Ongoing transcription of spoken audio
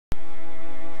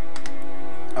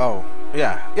Oh,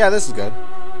 yeah. Yeah, this is good.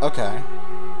 Okay.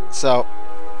 So,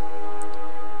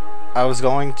 I was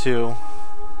going to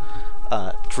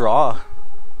draw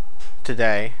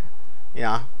today.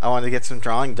 Yeah, I wanted to get some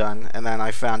drawing done, and then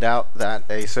I found out that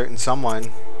a certain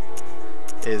someone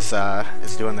is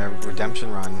doing their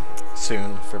redemption run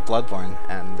soon for Bloodborne,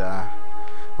 and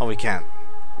well, we can't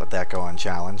let that go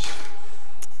unchallenged.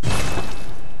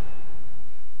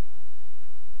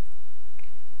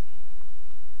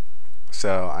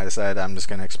 So I decided I'm just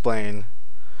going to explain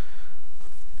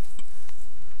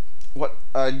what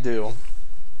I do.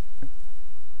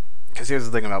 Because here's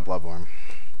the thing about Bloodborne.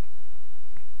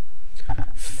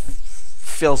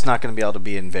 Phil's not going to be able to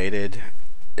be invaded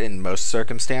in most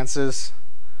circumstances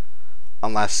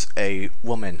unless a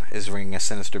woman is ringing a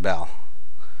sinister bell.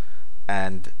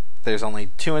 And there's only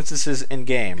 2 instances in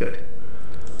game. Good.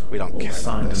 We don't care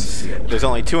about this. Sealed. There's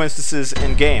only 2 instances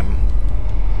in game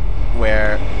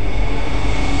where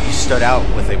you start out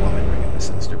with a woman ringing a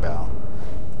sinister bell,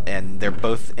 and they're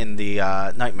both in the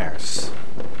nightmares.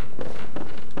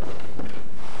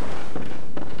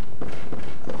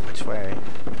 Which way?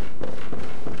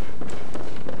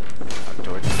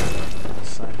 Door to the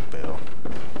side. Boo.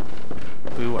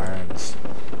 Boo earns.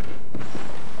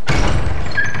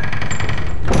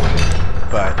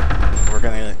 But we're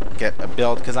gonna get a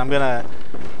build, because I'm gonna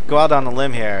go out on a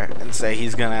limb here and say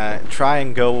he's gonna try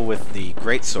and go with the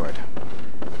greatsword.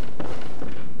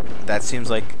 That seems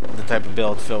like the type of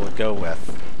build Phil would go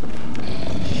with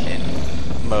in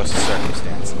most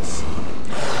circumstances.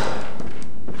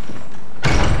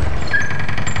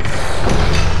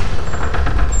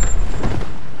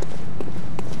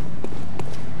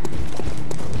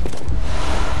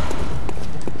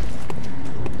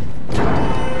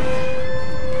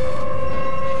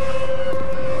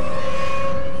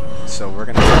 So we're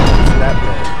gonna go for that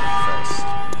build first.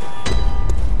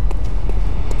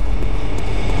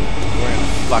 We're gonna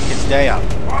fuck his day up.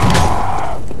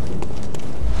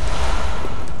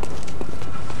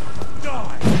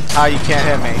 How you can't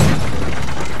hit me?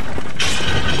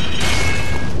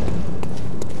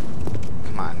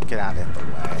 Come on, get out of the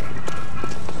way.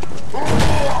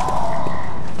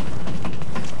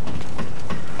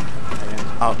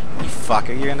 Oh, you fucker!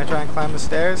 You're gonna try and climb the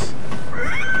stairs?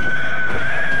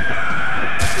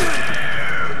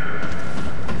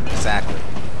 Exactly.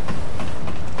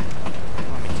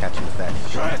 Let me catch you with that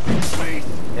shit.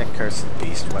 Yeah, cursed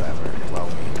beast, whatever. Blow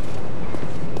me.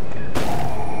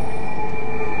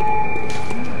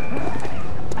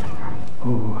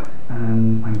 Oh,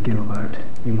 I'm Gilbert.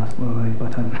 You must blow a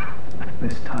button.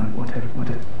 This time, whatever.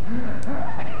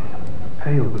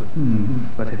 Pale,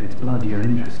 but if it's blood you're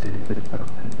interested in,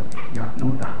 you're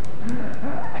not.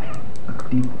 Look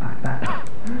deep like that.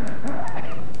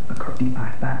 Look deep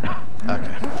like that.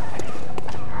 Okay.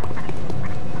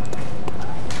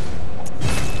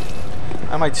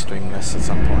 I might stream this at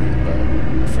some point,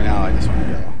 but for now I just want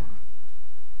to go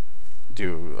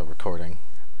do a recording.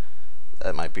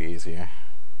 That might be easier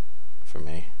for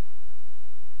me.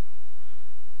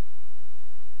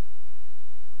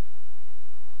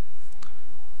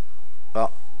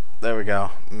 Well, there we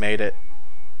go. Made it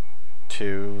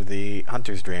to the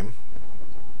Hunter's Dream.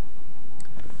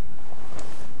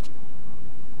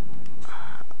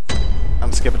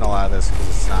 I'm skipping a lot of this because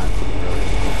it's not really.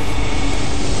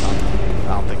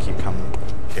 I don't think you come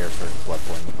here for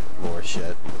Bloodborne lore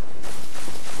shit.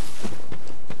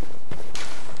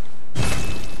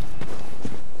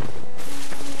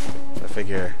 I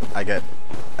figure I get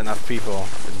enough people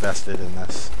invested in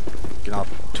this. You can all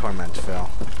torment Phil.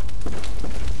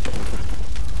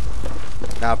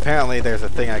 Now apparently there's a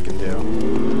thing I can do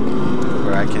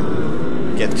where I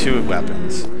can get 2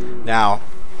 weapons. Now,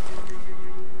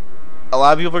 a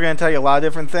lot of people are going to tell you a lot of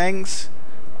different things.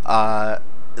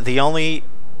 The only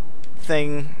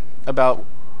thing about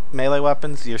melee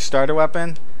weapons, your starter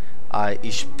weapon,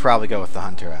 you should probably go with the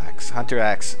Hunter Axe. Hunter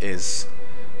Axe is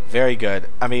very good.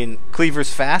 I mean,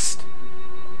 Cleaver's fast.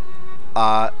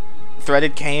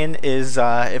 Threaded Cane is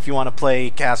if you want to play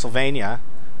Castlevania,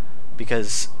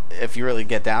 because if you really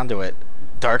get down to it,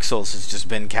 Dark Souls has just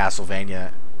been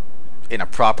Castlevania in a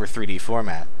proper 3D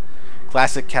format.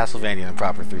 Classic Castlevania in a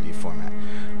proper 3D format.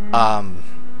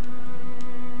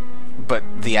 But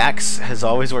the axe has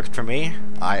always worked for me.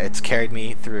 It's carried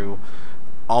me through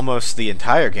almost the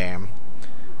entire game,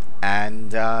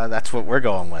 and that's what we're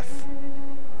going with.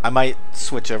 I might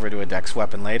switch over to a dex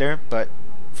weapon later, but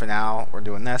for now we're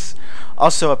doing this.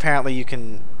 Also, apparently you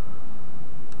can,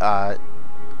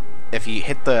 if you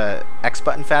hit the X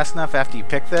button fast enough after you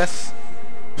pick this,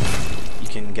 you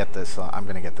can get this. I'm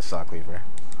gonna get the saw cleaver.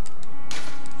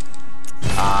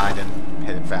 I didn't.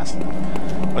 hit it fast enough.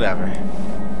 Whatever.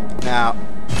 Now,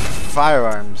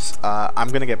 firearms. I'm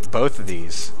gonna get both of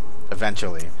these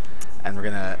eventually, and we're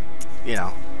gonna, you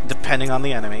know, depending on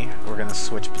the enemy, we're gonna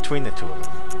switch between the two of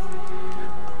them.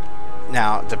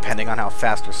 Now, depending on how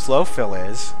fast or slow Phil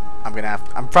is, I'm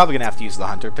probably gonna have to use the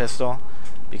hunter pistol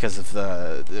because of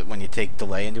the when you take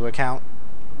delay into account.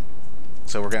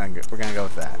 So we're gonna go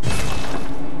with that.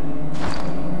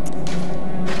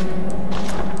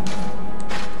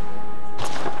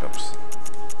 Oops.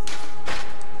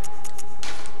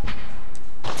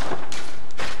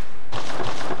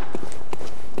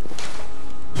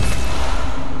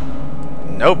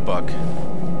 Notebook.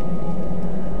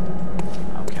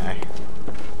 Okay.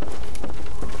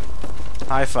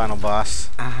 Hi, final boss.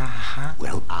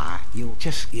 Well, you'll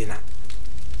just, you know.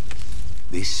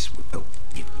 This. Oh,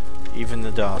 you. Even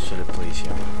the doll should have pleased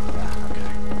you.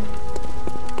 Okay.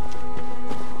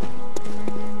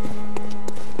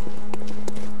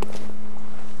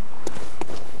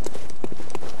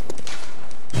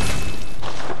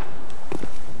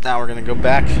 Now we're gonna go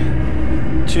back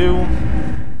to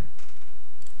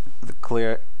the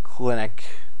clinic.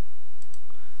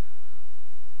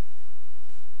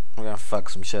 We're gonna fuck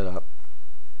some shit up.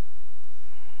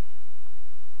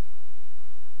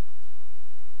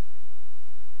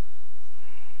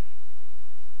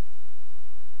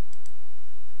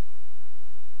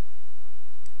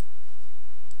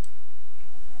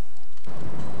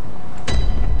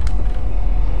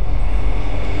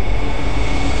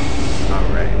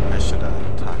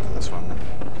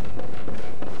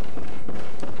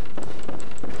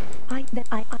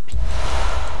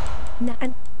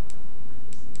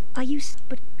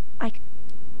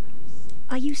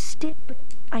 But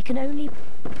I can only.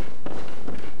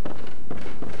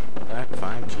 Alright,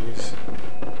 fine, jeez.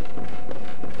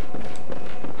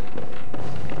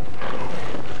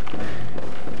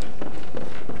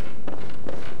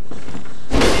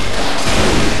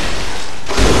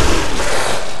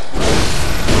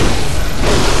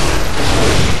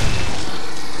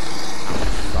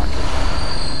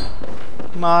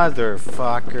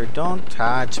 Motherfucker, don't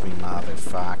touch me,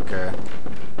 motherfucker.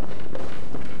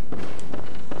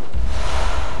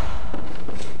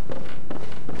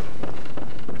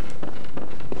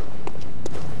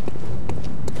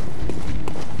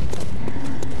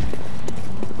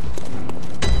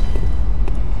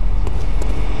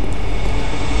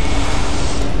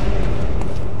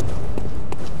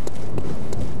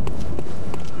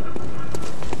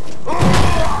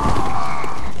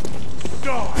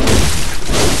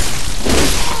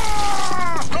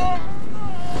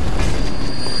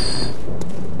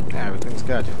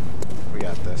 Good. We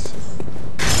got this.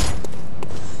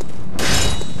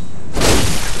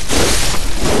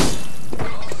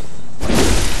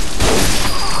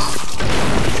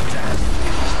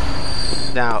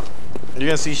 Now, you're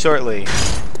gonna see shortly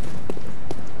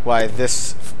why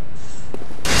this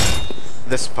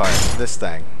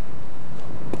thing,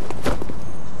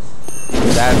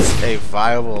 that's a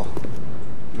viable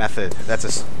method. That's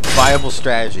a viable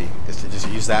strategy, is to just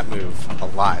use that move a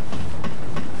lot.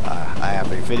 I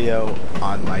have a video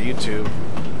on my YouTube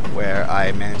where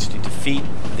I managed to defeat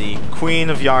the Queen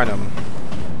of Yarnum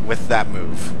with that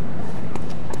move.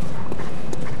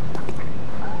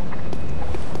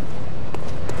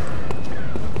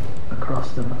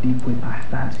 Across the deep with my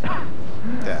fast.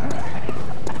 Yeah.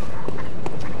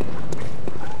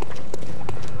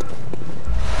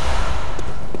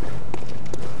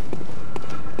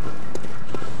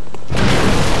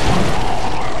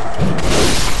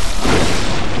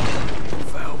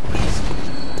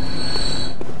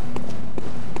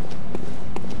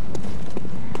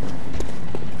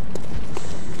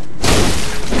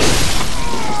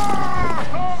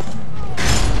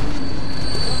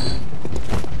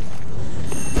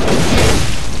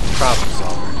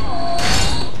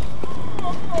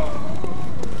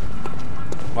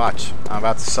 Watch, I'm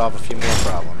about to solve a few more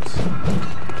problems.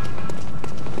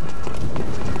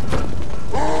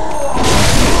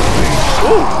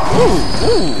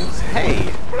 Ooh! Hey!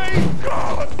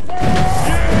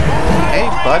 Hey,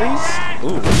 buddies!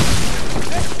 Ooh.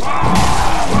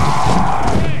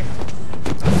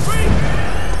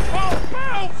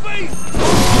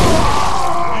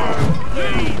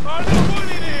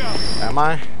 Am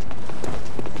I?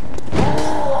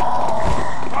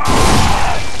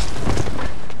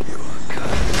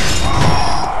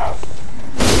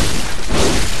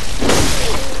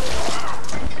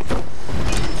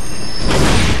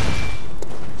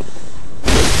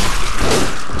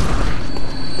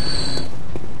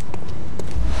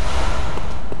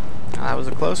 That was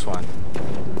a close one.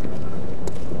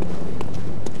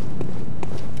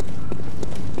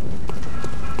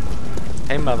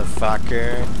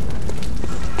 motherfucker.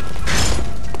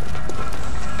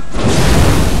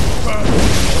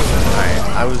 Alright,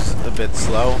 I was a bit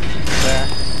slow there.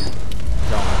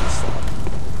 Don't want to be slow.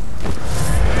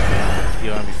 You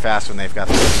want to be fast when they've got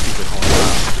the stupid horn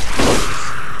out.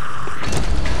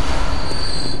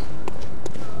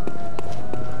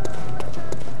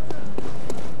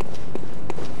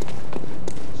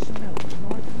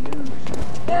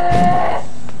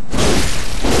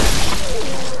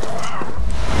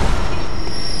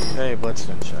 Hey,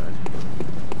 Bloodstone Shard.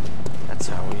 That's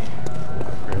how we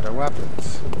upgrade our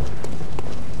weapons.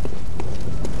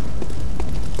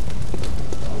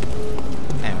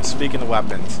 And speaking of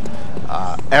weapons,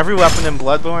 every weapon in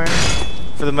Bloodborne,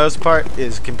 for the most part,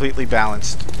 is completely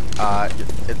balanced.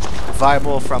 It's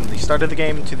viable from the start of the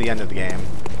game to the end of the game.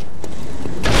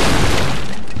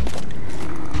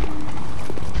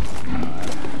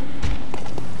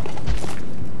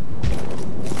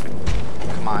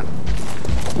 Come on.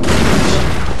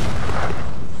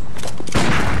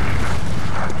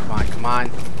 Come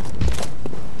on.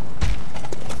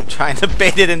 I'm trying to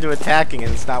bait it into attacking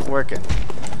and it's not working.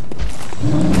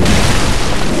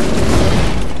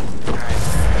 Alright.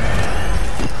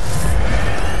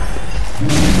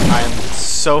 I am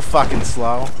so fucking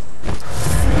slow.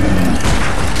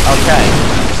 Okay.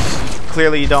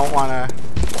 Clearly you don't wanna...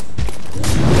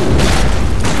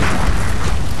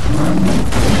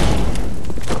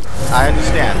 I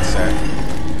understand, sir.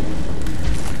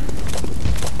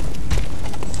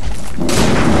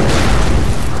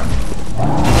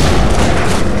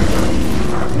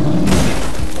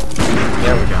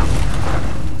 There we go.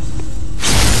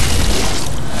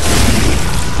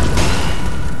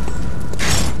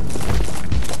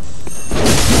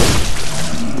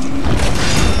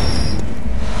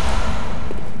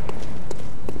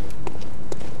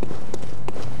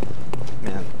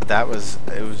 Man,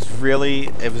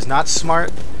 it was not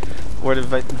smart. Or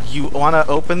you want to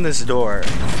open this door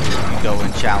before you go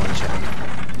and challenge him.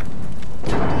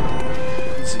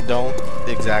 So don't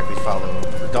exactly follow.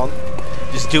 Don't.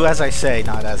 Just do as I say,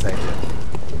 not as I do.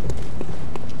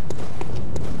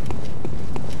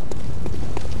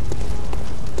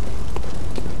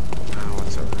 Oh,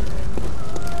 what's over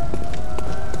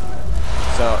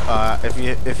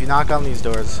here? So, if you knock on these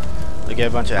doors, you get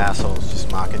a bunch of assholes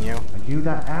just mocking you. Are you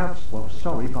that out? Well,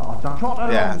 sorry, but I've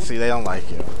done. Yeah, see, they don't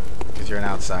like you because you're an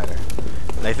outsider.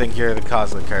 And they think you're the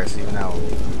cause of the curse, even though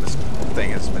this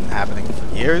thing has been happening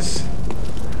for years.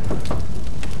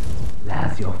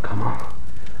 Lazio, come on.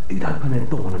 You'd open the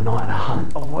door on a night of the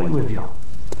hunt. Away with you.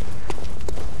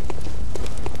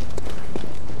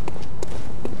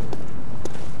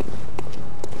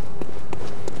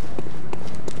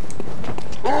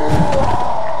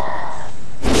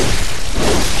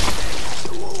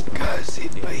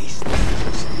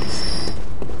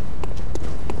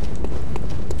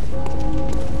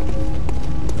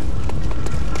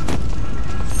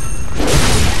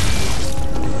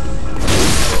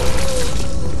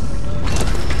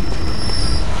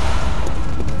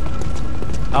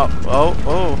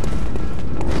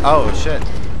 Oh shit.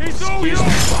 It's all your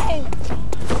fault!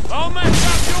 I'll mess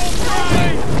up your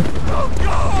brain! Oh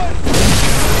God!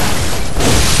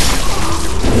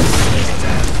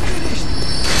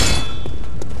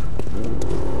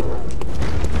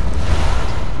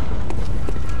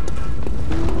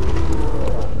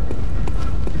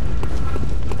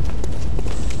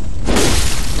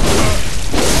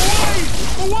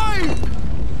 Away!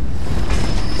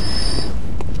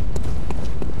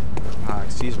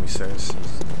 Excuse me, sirs.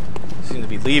 Seem to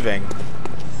be leaving.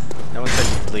 No one said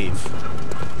you could leave.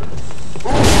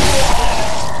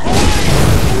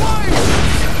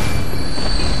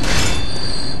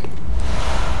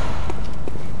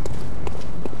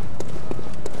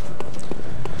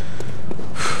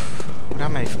 How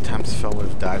many times Phil would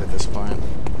have died at this point?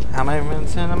 How many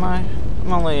minutes in am I?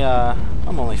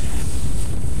 I'm only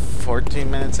 14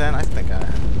 minutes in. I think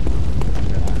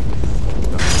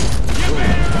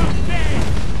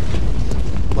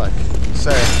Look,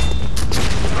 sir,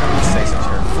 don't say such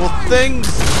hurtful things.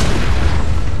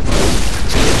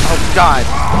 Oh God!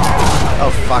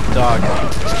 Oh fuck, dog.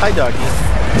 Hi, doggy.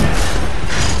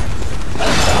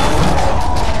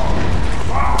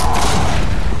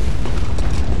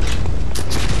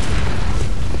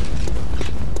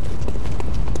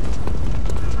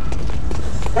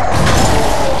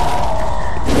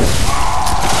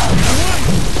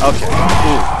 Okay.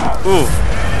 Ooh,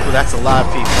 that's a lot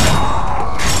of people.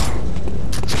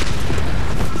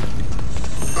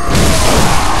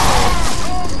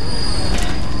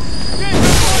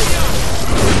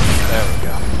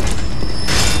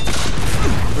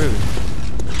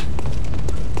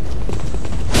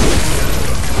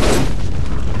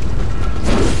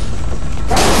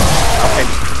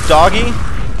 doggy?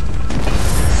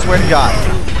 Swear to God.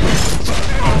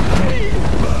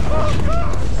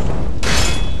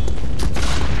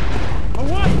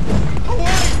 Away!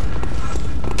 Away!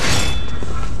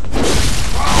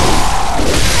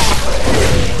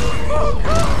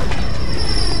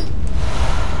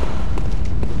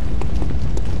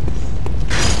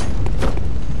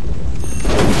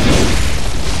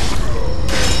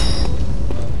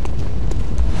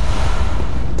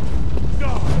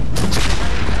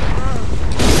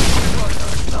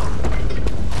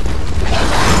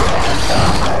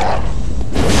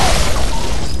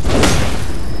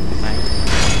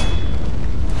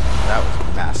 That was a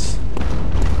mess.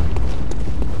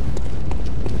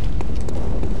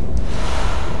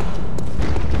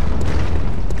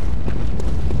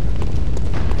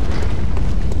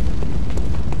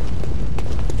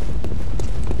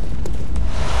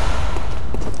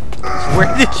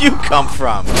 Where did you come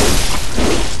from? So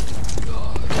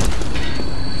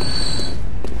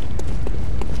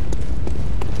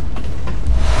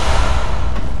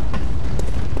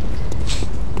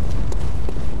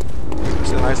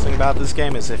the nice thing about this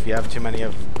game is if you have too many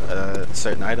of a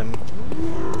certain item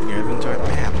in your inventory,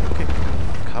 man, look at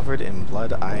covered in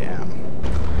blood I am.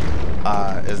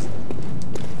 Is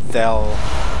they'll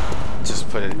just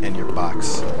put it in your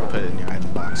box, put it in your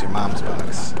item box, your mom's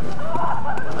box.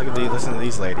 Look at these, listen to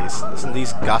these ladies, listen to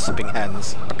these gossiping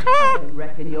hens. I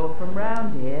reckon you're from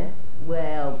round here.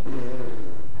 Well,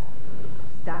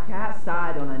 stuck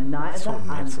outside on a night This of the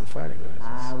one made some hunt. fighting noises.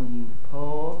 How you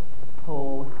poor,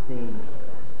 poor thing.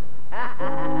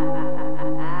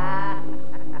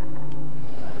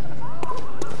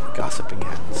 Gossiping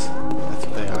hens. That's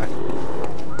what they are.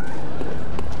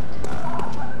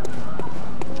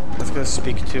 Let's go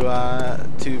speak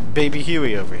to Baby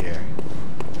Huey over here.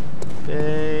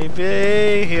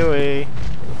 Baby Huey.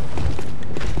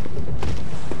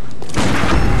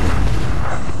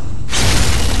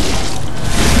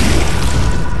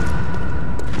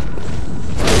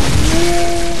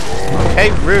 Okay,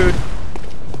 rude.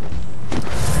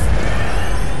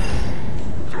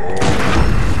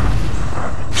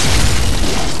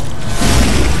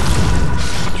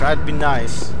 Try to be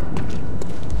nice.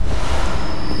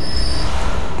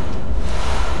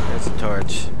 There's a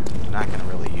torch. I'm not gonna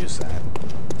really use that.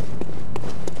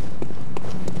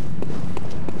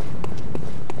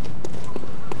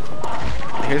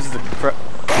 Here's the crow. You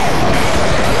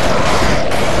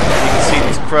can see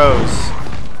these crows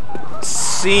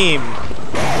seem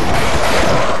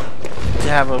to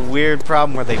have a weird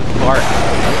problem where they bark.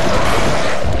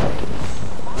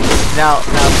 Now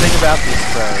the thing about these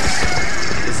crows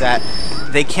is that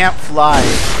they can't fly.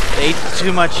 They ate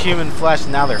too much human flesh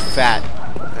and now they're fat.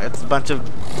 It's a bunch of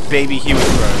baby human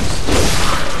crows.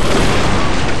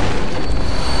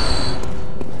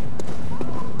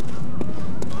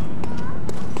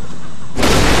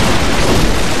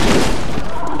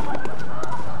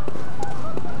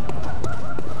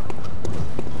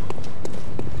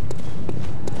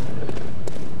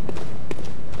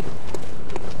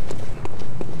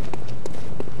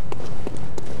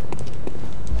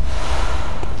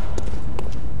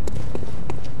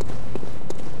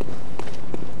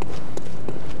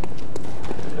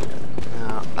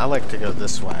 I like to go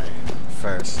this way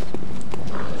first.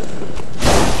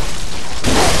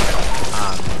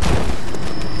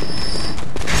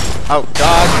 Oh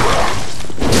God!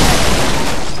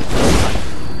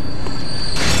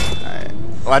 Alright,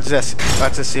 watch this.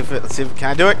 Watch this. See if it. See if can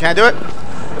I do it? Can I do it?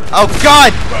 Oh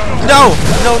God! No!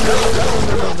 No! No! No!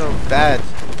 No! No! No! No!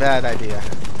 Bad idea.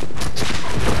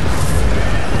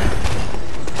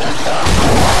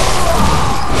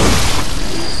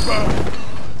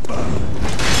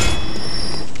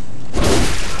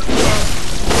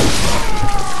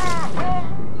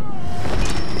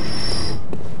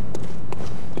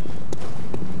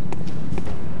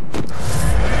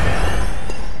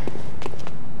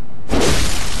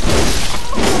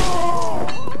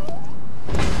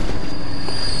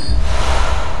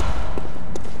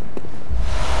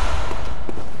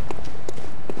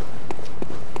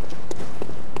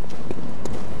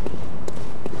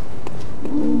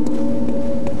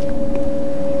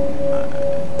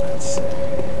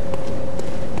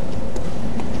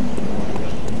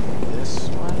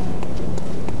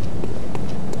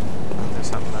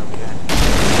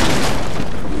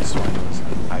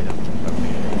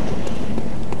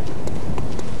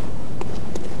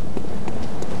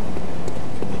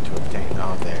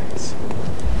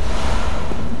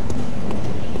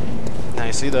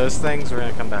 See those things? We're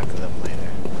gonna come back to them later.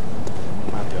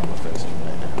 I'm not dealing with those two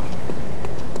right now.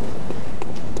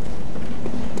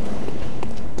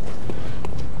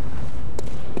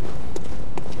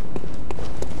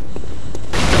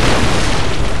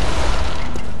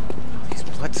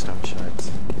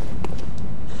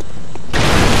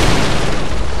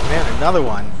 another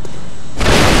one.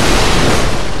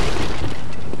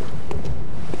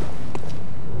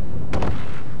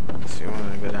 So you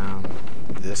want to go down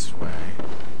this way.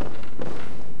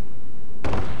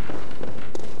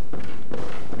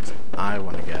 I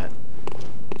want to get.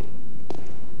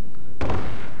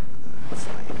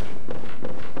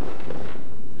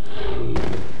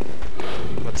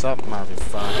 What's up,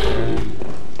 motherfucker?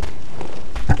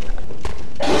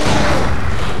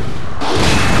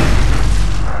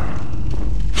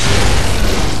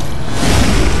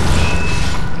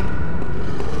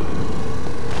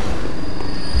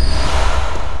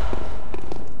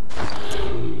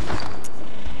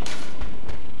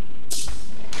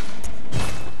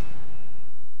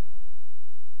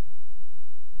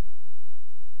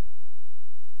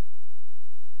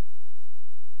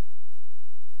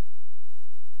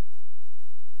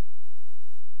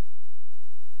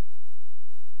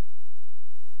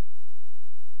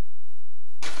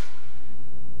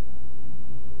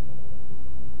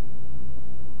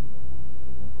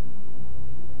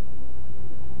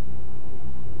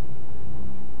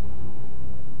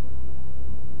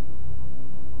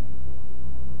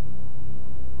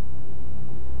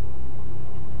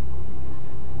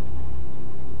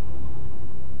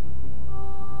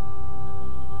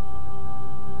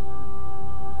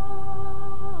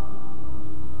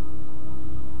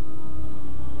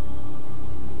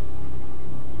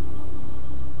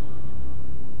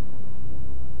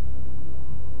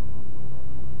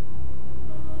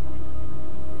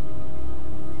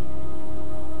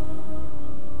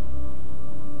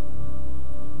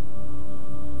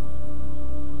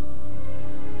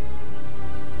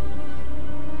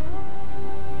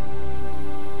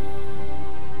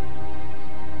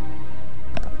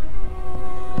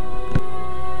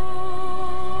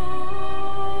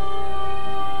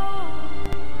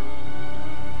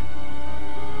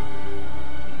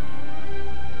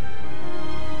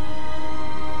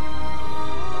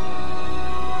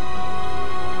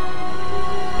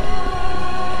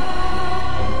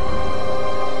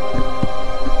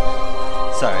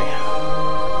 Sorry. I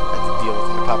had to deal with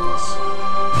my puppies.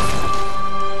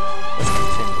 Let's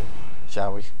continue,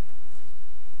 shall we?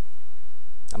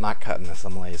 I'm not cutting this,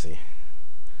 I'm lazy.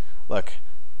 Look,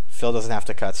 Phil doesn't have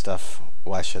to cut stuff.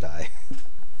 Why should I?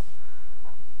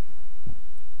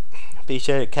 Be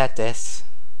sure to cut this.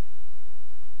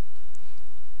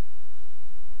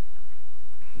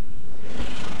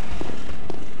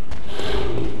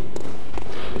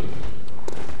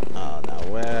 Oh, now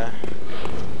where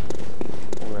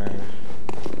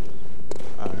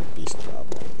are beast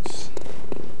problems?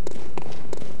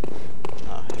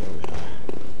 Oh, here we are.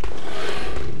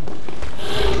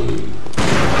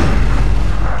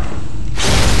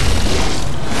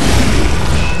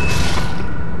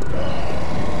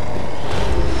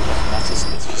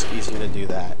 It's just easier to do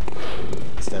that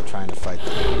instead of trying to fight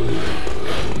them.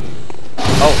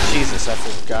 Oh, Jesus, I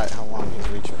forgot how long his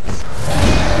reach was.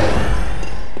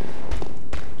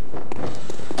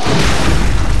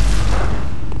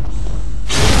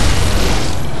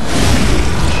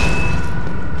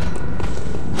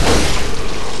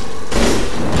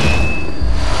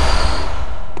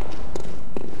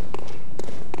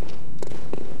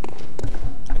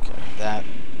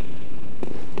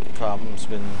 Problem's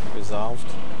been resolved.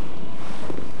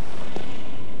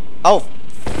 Oh,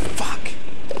 fuck.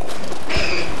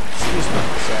 Excuse me,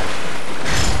 sir.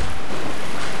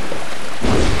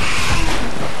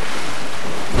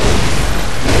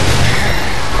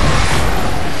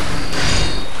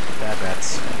 Bad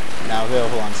rats. Now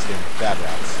available on Steam. Bad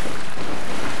rats.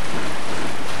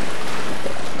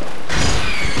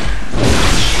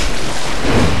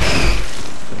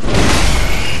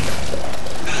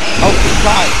 Oh,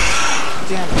 God!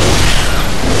 Damn it.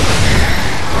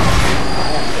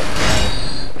 I am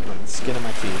getting the skin of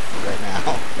my teeth right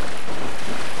now.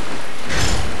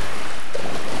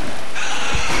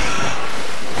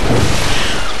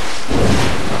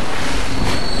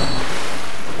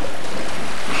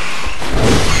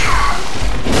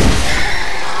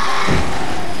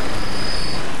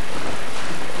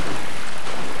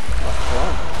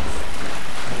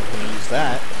 I'm gonna use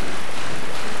that.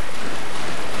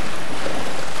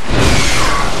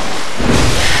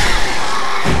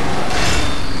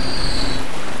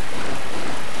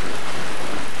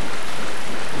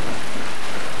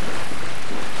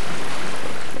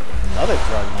 Another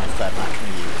drug knife that I'm not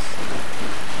going to use.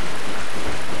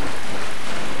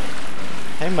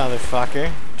 Hey, motherfucker.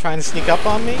 Trying to sneak up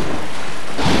on me? I'm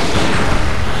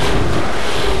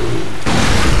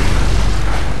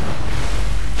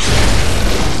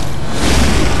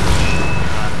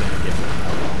going to give him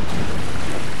another one.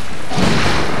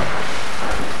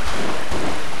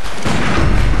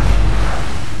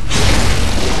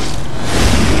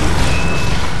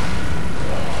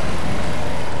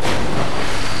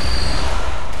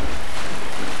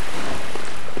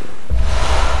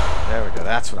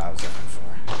 that's what I was looking for.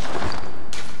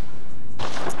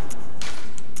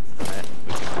 Alright,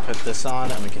 we can put this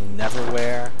on and we can never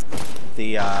wear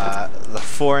the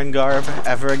foreign garb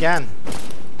ever again.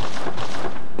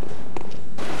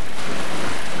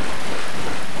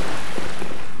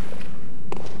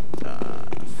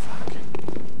 Fuck.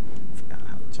 Forgot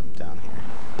how to jump down here.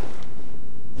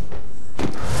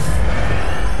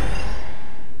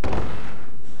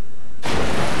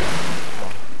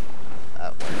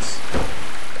 That works.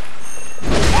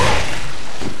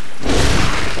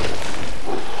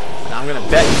 Now I'm gonna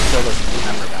bet you still doesn't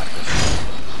remember about this.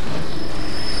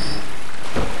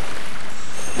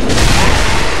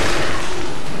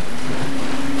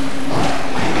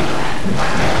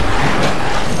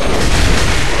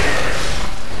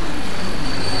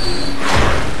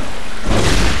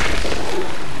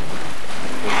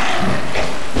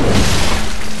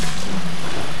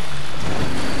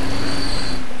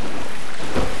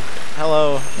 Hello.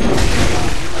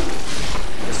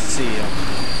 Nice to see you.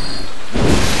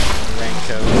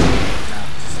 Raincoat. No,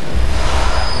 just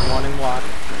having a morning walk.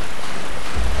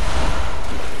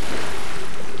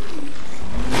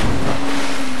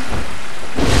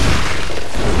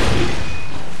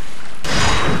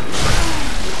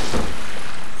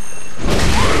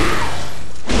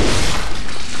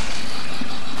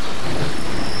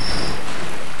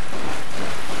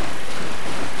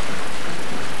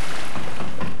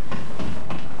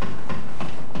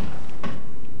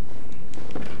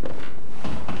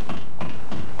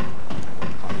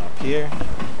 Here,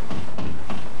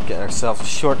 get ourselves a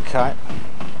shortcut.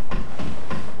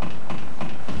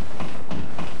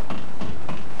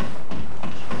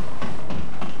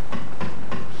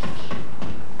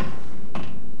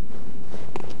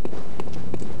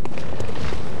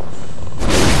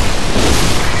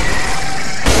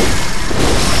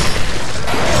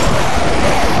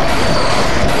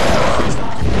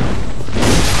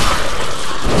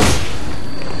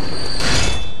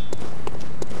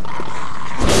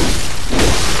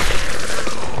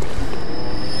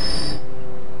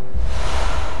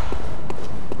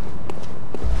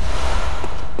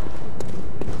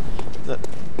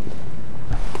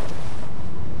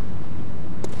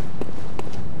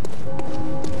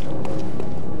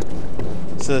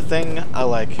 So the thing I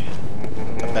like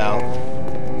about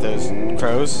those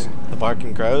crows, the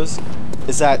barking crows,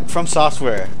 is that From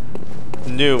Software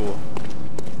knew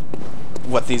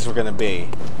what these were going to be.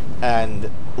 And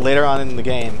later on in the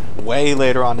game, way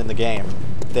later on in the game,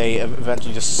 they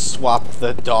eventually just swapped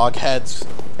the dog heads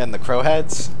and the crow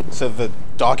heads. So the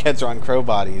dog heads are on crow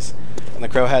bodies, and the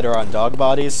crow head are on dog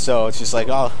bodies. So it's just like,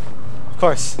 oh, of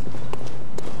course.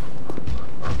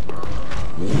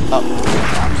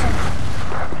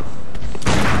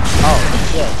 Oh,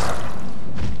 shit.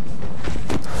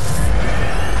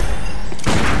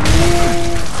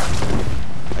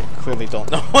 I clearly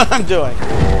don't know what I'm doing.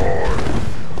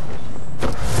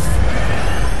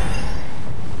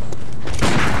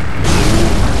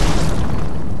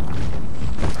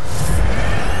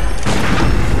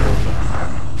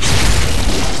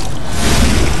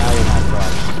 Now you're not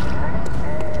problem.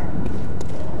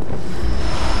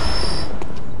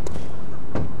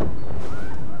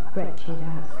 Wretched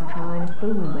outside,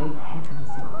 fool made heavens.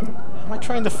 How am I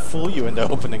trying to fool you into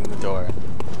opening the door?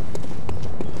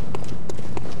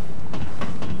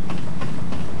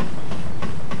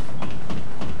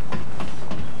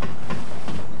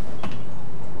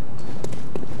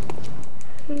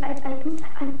 I'm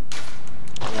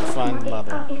gonna find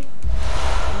Mother. I'm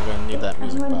gonna need that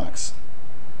music box.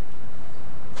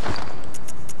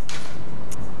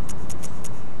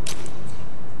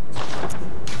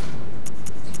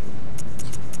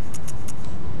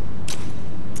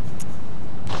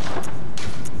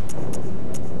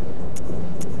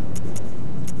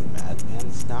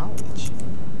 Madman's knowledge.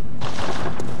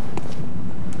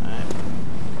 Alright.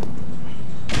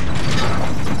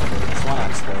 This one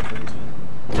exit opened.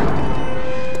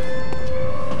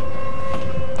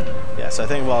 Yeah, so I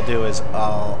think what I'll do is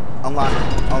I'll unlock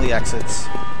all the exits,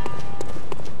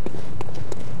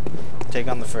 take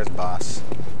on the first boss,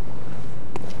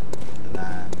 and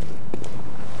then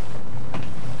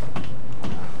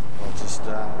we'll just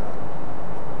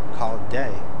call it a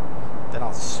day. Then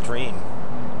I'll stream.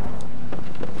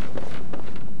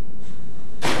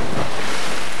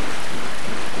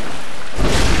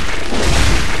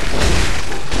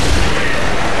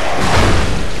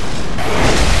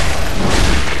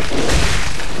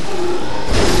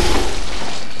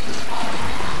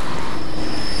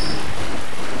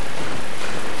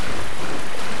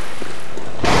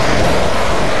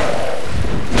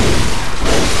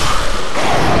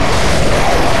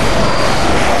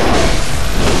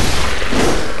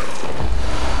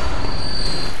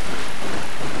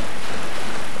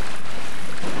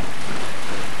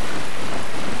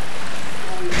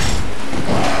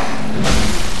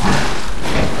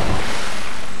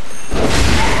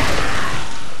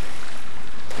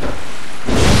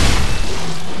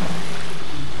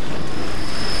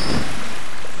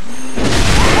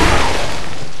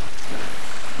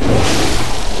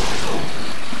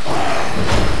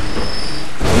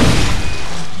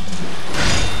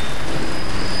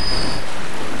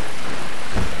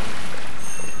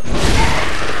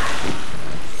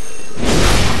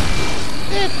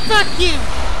 you!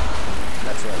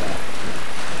 That's what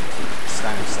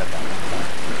Steiner said that one time.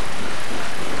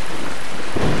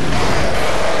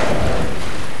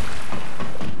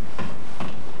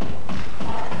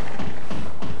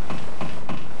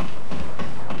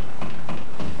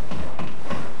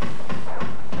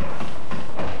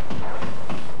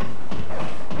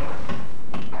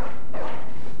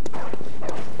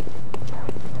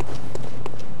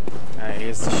 Alright,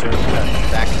 here's the shortcut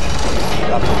back to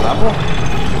the upper level.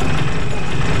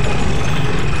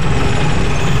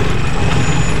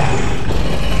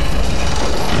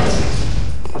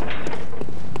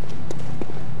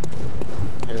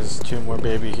 Here's 2 more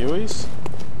baby Hueys.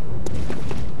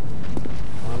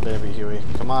 Come on, baby Huey.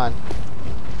 Come on.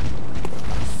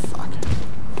 Fuck.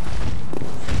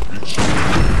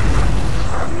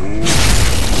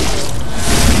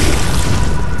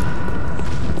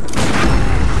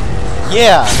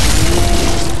 Yeah!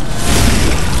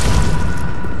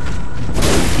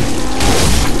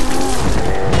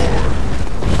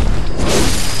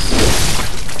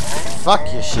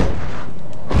 Fuck your shit.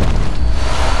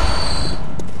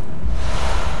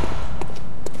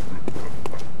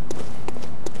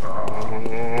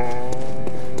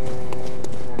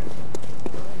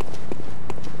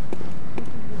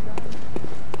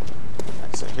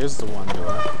 So here's the one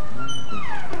door.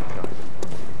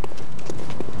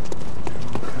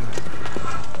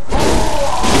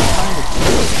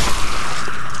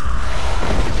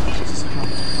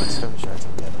 What stone shards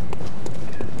I'm getting?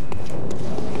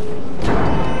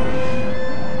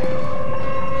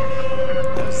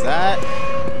 There's that.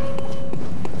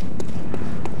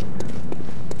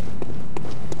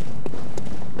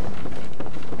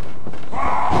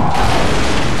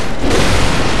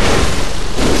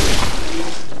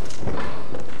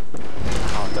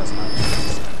 Oh, it doesn't open.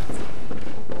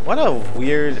 What a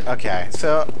weird... Okay,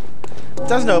 so... It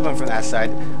doesn't open from that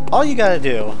side. All you gotta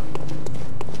do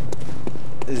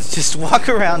is just walk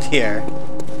around here.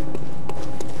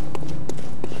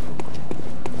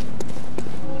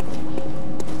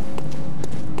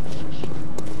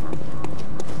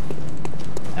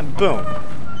 And boom.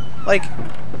 Like,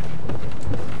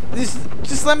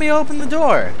 just let me open the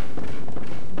door.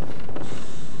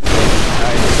 Alright,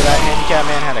 so that handicapped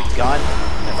man had a gun.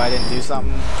 If I didn't do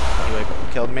something, he would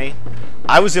have killed me.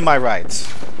 I was in my rights.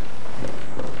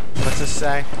 What's this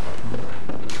say?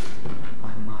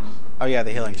 Oh yeah,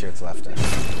 the healing church left us.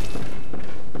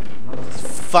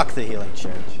 Fuck the healing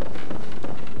church.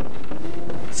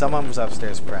 Someone was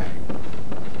upstairs praying.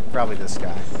 Probably this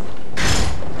guy.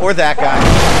 Or that guy.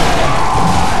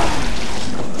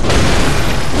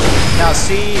 Now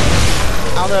see,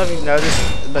 I don't know if you've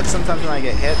noticed, but sometimes when I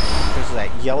get hit, there's that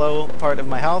yellow part of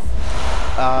my health.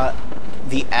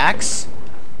 The axe,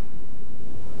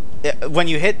 when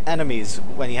you hit enemies,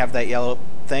 when you have that yellow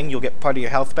thing, you'll get part of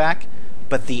your health back.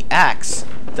 But the axe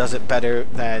does it better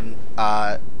than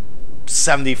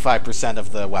 75%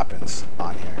 of the weapons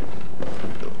on here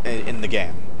in the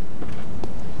game.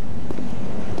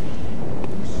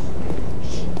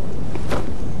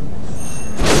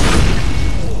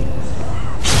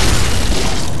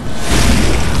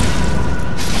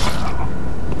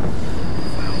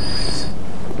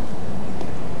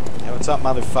 Hey, what's up,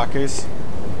 motherfuckers?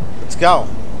 Let's go.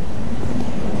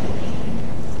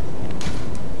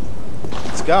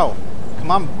 Let's go.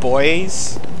 Come on,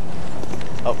 boys.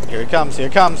 Oh, here it comes. Here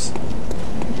it comes. Here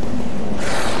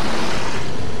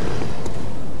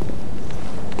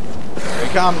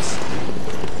it comes.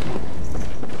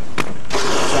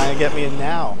 Trying to get me in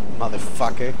now,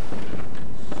 motherfucker.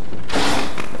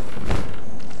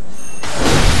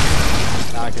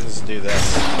 Now I can just do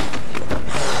this.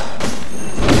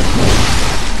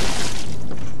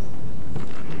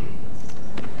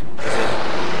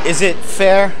 Is it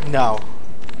fair? No.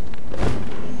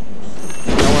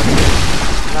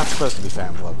 Not supposed to be fair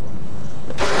in Bloodborne.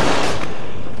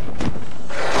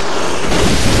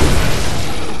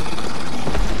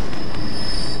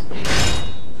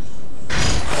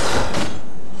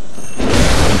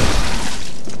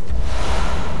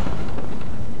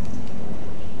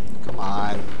 Come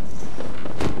on.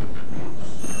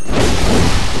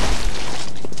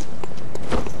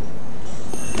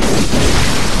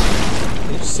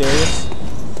 Are you serious?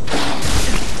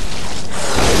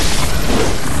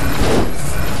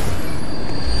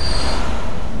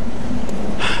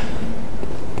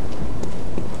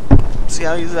 See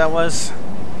how easy that was?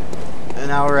 And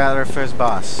now we're at our first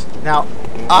boss. Now,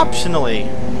 optionally,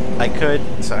 I could...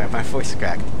 Sorry, my voice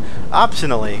cracked.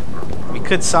 Optionally, we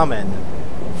could summon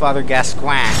Father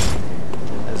Gascoigne,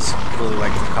 as people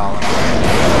like to call him.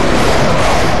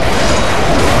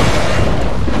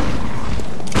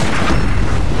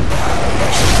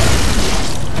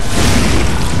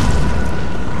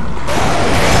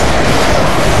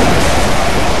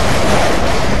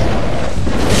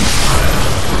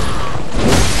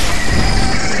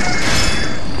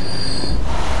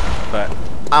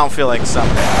 don't feel like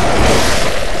summoning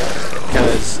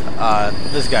because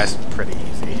this guy's pretty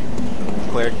easy.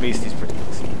 Cleric Beast, he's pretty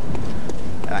easy.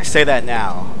 And I say that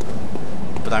now,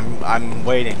 but I'm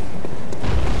waiting.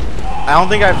 I don't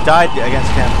think I've died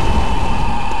against him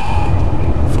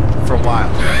for a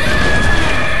while.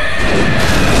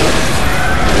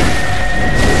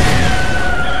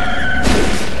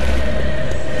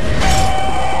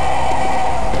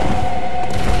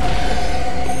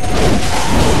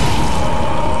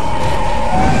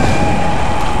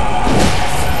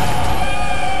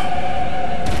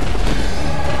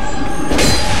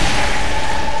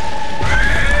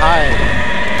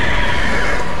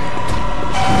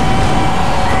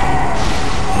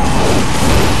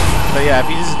 But yeah, if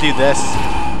you just do this,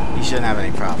 you shouldn't have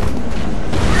any problem.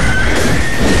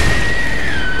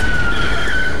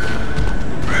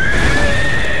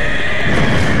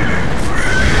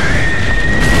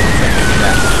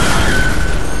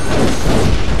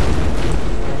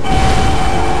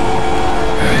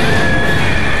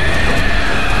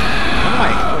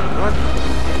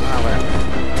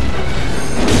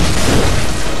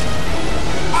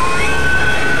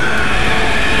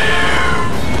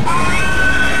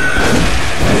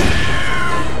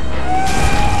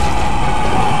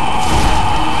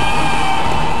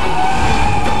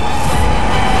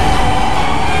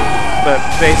 But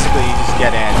basically, you just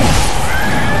get in.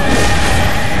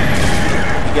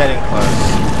 You get in close.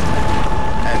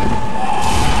 And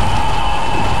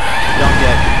don't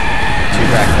get too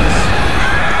reckless.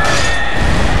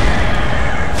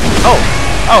 Oh!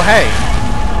 Oh, hey!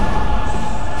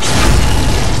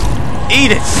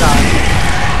 Eat it, son!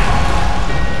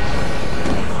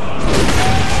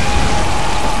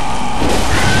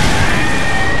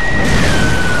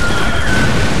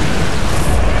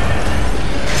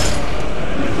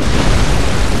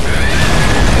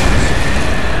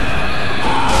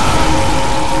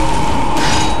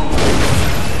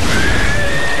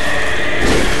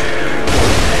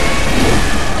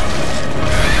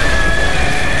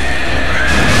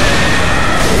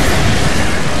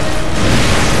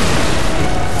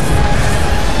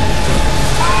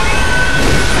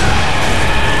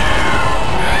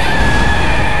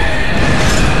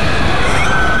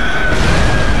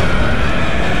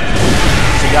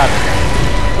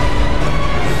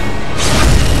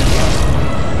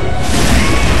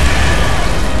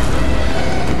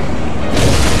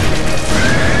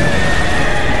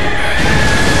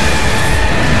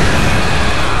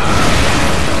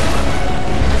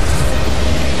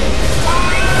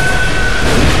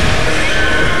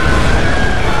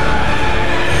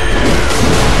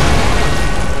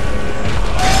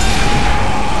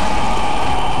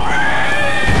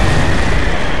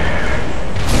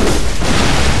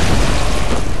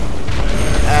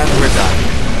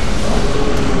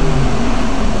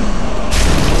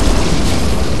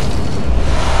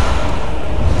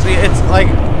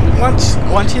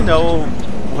 Once you know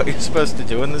what you're supposed to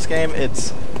do in this game,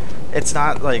 it's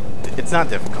not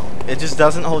difficult. It just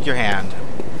doesn't hold your hand.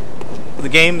 The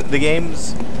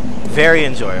game's very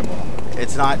enjoyable.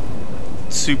 It's not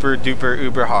super duper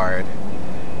uber hard.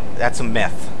 That's a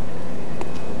myth.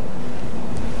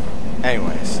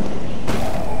 Anyways,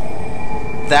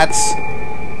 that's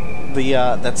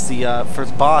the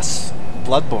first boss,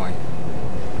 Bloodborne.